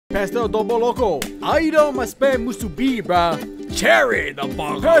Pass the Adoboloco. Item I spend musubi, bruh. Cherry the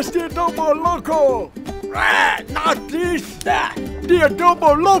bug. Pass the Adoboloco. Right, not this. That. The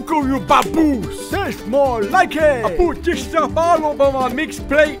Adoboloco, you baboos. That's more like it. I put this stuff all over my mixed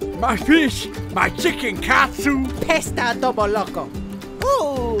plate. My fish, my chicken katsu. Pass the Adoboloco.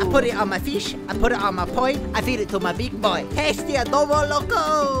 Ooh. I put it on my fish, I put it on my poi, I feed it to my big boy. Pass the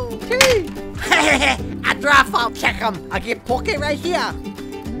Adoboloco. I drop off, check him. I get poke right here.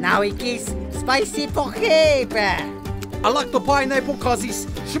 Now he gets spicy poke, bruh. I like the pineapple cause it's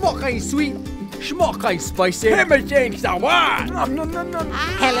smoky sweet, smoky spicy. Hamajang's the one.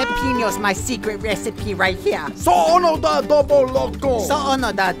 Jalapenos, my secret recipe right here. So ono the Adoboloco. So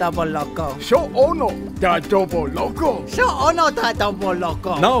ono the Adoboloco. So ono the Adoboloco. So ono the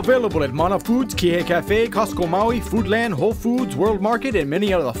Adoboloco. Now available at Mana Foods, Kihei Cafe, Costco Maui, Foodland, Whole Foods, World Market, and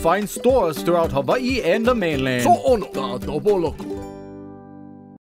many other fine stores throughout Hawaii and the mainland. So ono the Adoboloco.